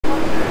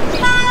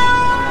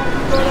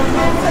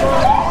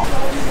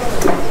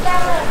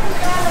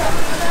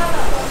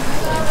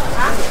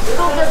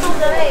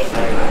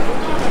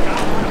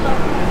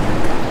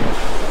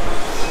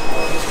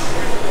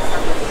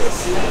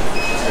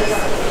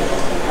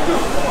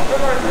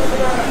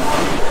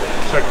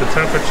Check the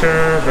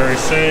temperature, very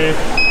safe.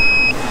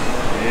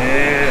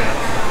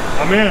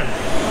 Yeah, I'm in.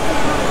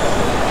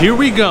 Here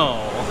we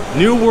go.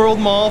 New World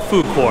Mall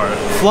food court,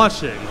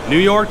 Flushing, New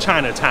York,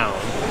 Chinatown.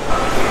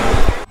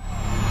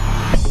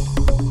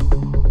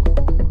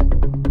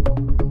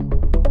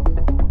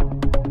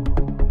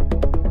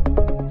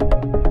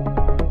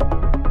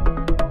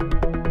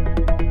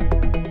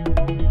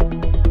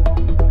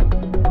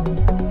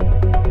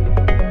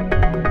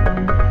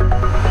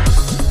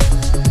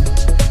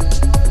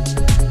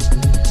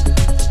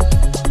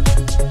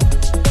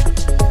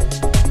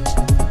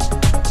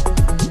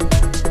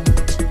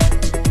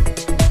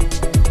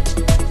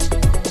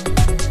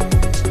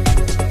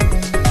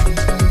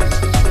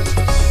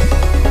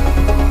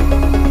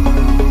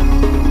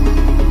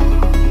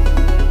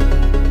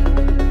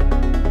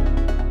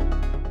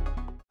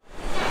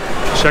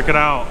 Check it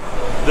out.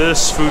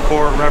 This food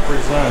court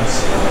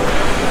represents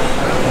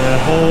a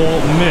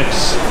whole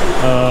mix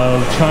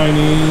of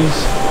Chinese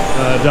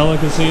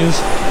delicacies,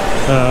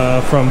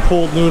 from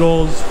pulled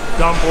noodles,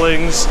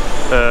 dumplings,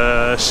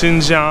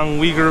 Xinjiang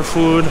Uyghur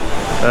food,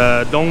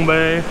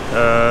 Dongbei,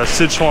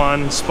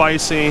 Sichuan,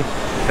 spicy.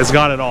 It's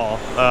got it all.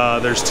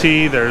 There's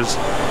tea, there's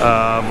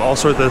all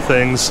sorts of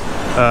things.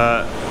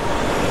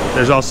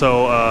 There's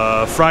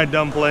also fried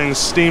dumplings,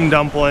 steamed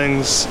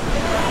dumplings.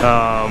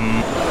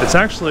 It's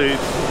actually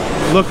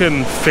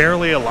looking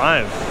fairly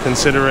alive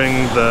considering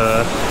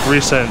the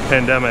recent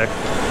pandemic.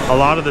 A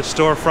lot of the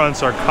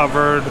storefronts are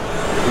covered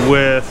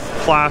with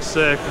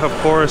plastic, of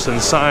course,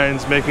 and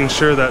signs making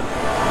sure that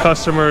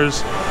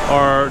customers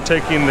are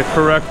taking the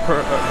correct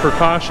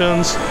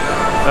precautions.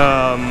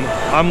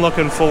 I'm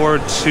looking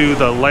forward to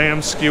the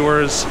lamb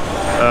skewers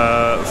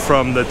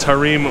from the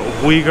Tarim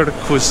Uyghur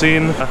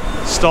Cuisine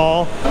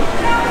stall.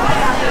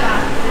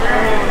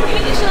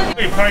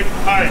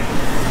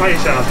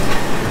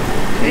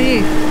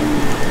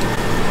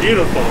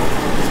 Beautiful.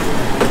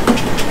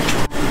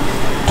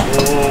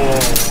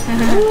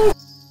 Whoa.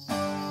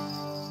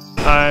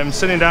 I'm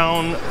sitting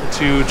down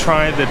to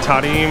try the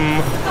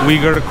Tarim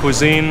Uyghur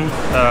Cuisine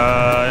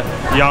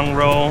yang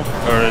rou,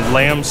 or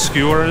lamb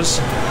skewers.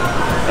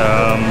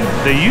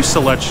 They used to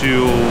let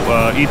you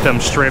eat them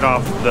straight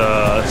off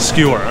the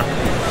skewer.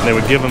 They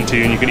would give them to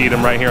you and you could eat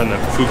them right here in the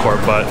food court,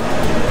 but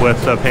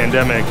with the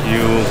pandemic,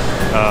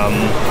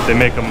 they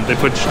make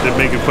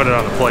you put it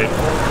on a plate.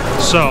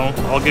 So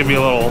I'll give you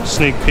a little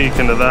sneak peek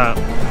into that.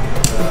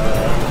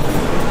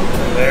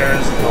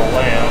 There's the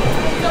lamb.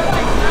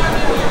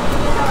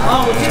 I,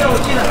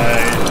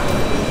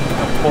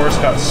 of course,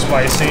 got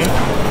spicy.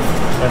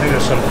 I think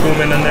there's some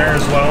cumin in there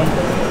as well.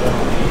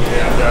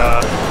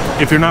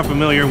 And if you're not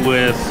familiar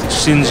with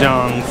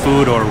Xinjiang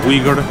food or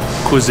Uyghur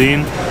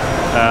cuisine,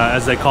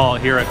 as they call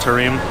it here at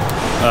Tarim,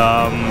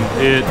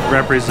 it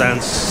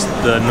represents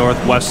the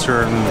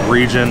northwestern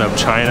region of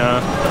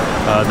China,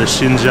 the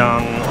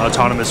Xinjiang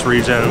autonomous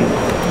region,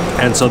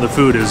 and so the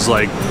food is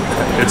like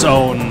its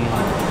own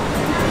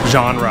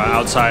genre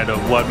outside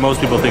of what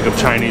most people think of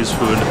Chinese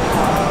food.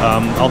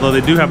 Although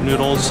they do have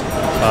noodles,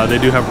 they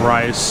do have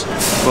rice,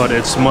 but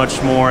it's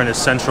much more in a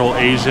Central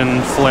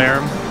Asian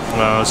flair.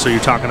 So you're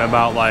talking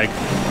about like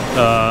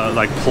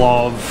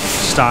plov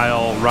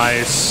style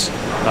rice,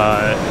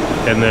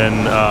 and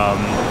then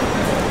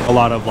a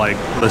lot of like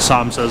the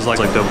samsas,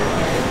 like the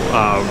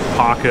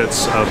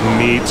pockets of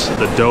meat,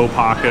 the dough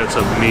pockets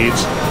of meat.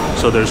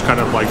 So there's kind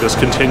of like this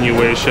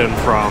continuation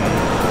from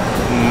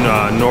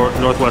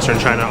northwestern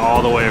China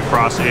all the way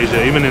across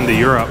Asia, even into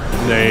Europe.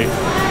 They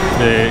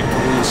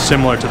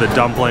similar to the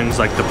dumplings,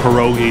 like the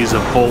pierogis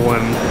of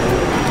Poland.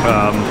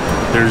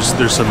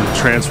 There's some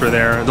transfer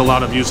there. There's a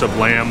lot of use of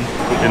lamb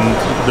in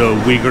the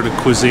Uyghur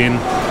cuisine,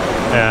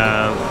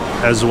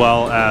 as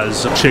well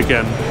as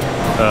chicken.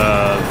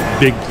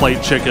 Big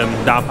plate chicken,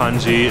 da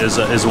panji,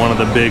 is one of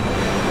the big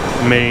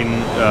main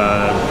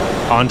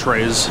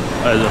entrees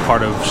as a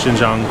part of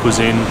Xinjiang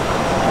cuisine.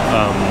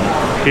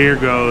 Here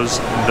goes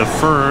the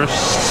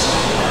first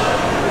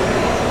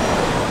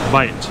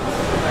bite.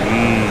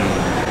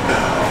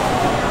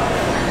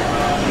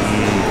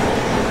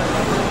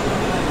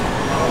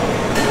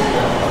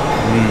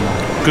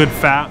 Good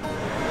fat,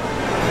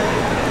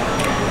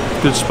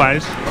 good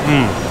spice.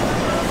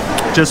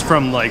 Just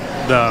from like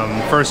the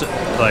first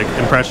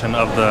impression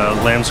of the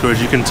lamb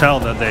skewers, you can tell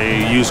that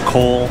they use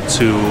coal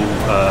to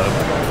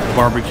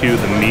barbecue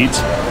the meat.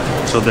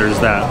 So there's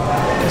that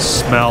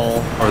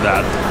smell or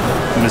that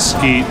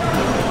mesquite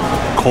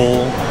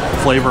coal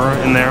flavor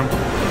in there,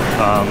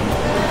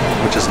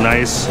 which is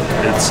nice.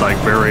 It's like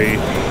very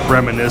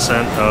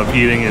reminiscent of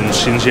eating in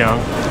Xinjiang.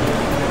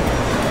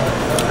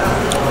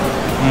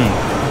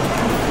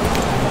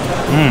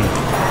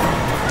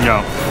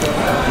 Yeah,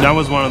 that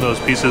was one of those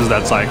pieces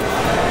that's like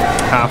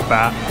half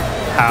fat,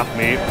 half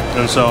meat,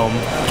 and so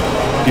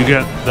you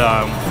get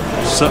the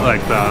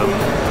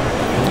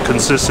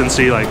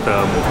consistency, like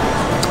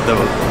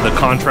the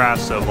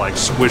contrast of like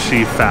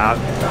squishy fat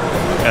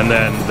and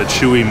then the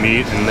chewy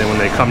meat, and then when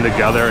they come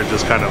together, it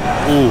just kind of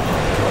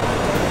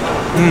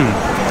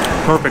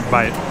perfect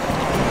bite,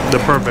 the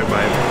perfect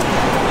bite.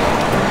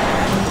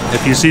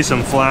 If you see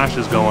some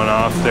flashes going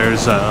off,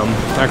 there's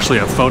actually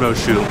a photo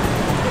shoot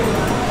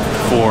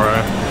for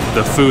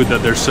the food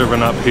that they're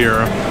serving up here.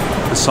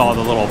 I saw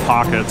the little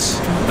pockets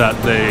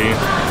that they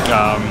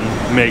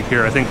make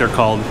here. I think they're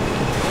called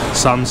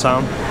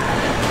samsam.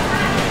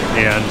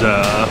 And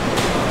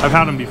I've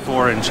had them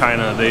before in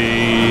China.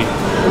 They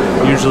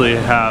usually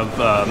have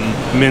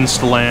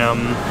minced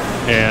lamb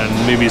and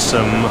maybe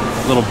some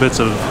little bits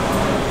of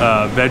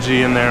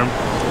veggie in there.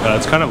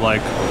 It's kind of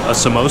like a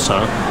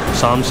samosa.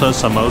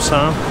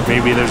 Samosa.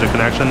 Maybe there's a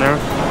connection there.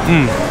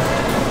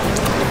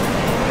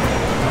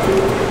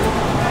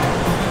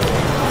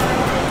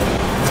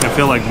 I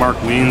feel like Mark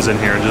Wien's in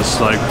here, just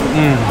like,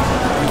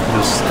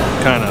 just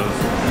kind of,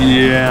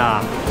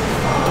 yeah,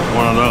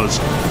 one of those.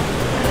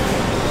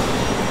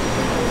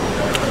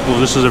 Well,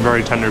 this is a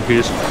very tender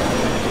piece.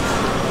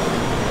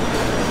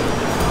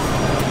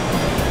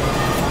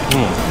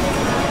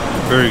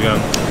 Very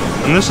good.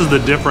 And this is the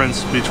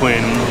difference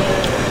between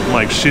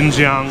like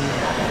Xinjiang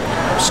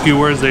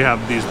skewers. They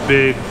have these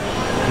big,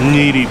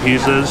 meaty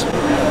pieces,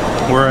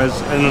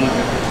 whereas in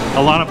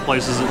a lot of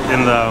places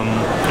in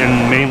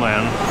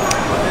mainland,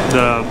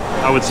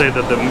 I would say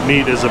that the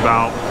meat is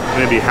about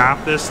maybe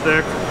half this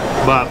thick,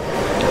 but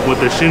with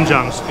the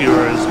Xinjiang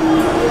skewers,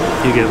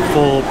 you get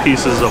full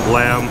pieces of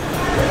lamb.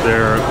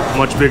 They're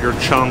much bigger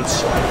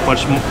chunks,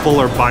 much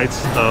fuller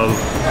bites of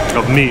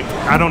meat.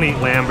 I don't eat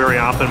lamb very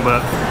often,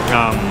 but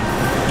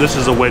this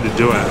is a way to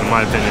do it, in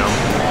my opinion.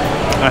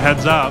 A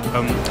heads up,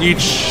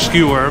 each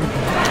skewer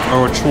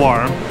or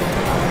chuar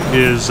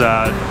is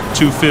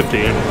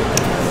 $2.50,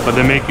 but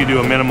they make you do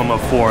a minimum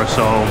of 4,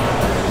 so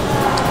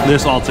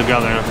this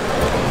altogether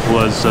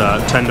was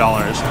 $10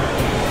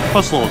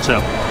 plus a little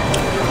tip.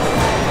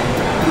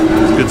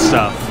 It's good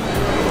stuff.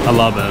 I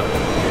love it.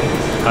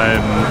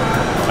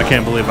 I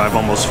can't believe I've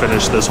almost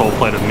finished this whole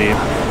plate of meat.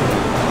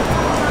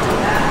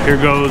 Here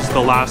goes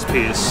the last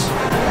piece.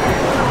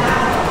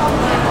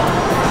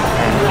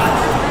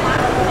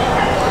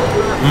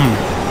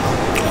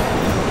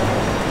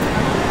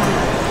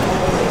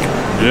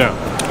 Yeah.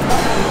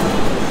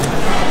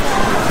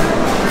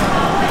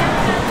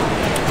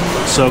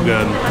 So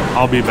good.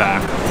 I'll be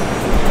back.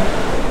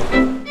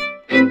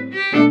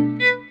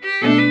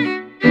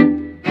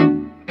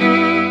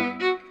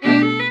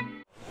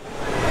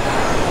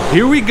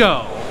 Here we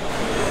go.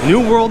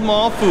 New World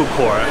Mall Food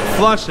Court,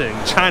 Flushing,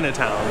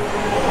 Chinatown.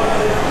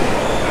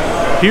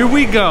 Here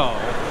we go.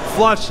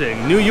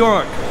 Flushing, New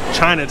York,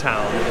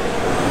 Chinatown.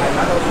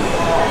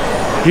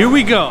 Here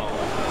we go.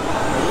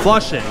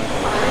 Flushing,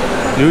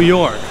 New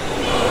York,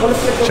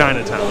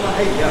 Chinatown.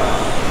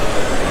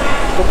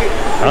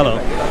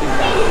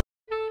 Hello.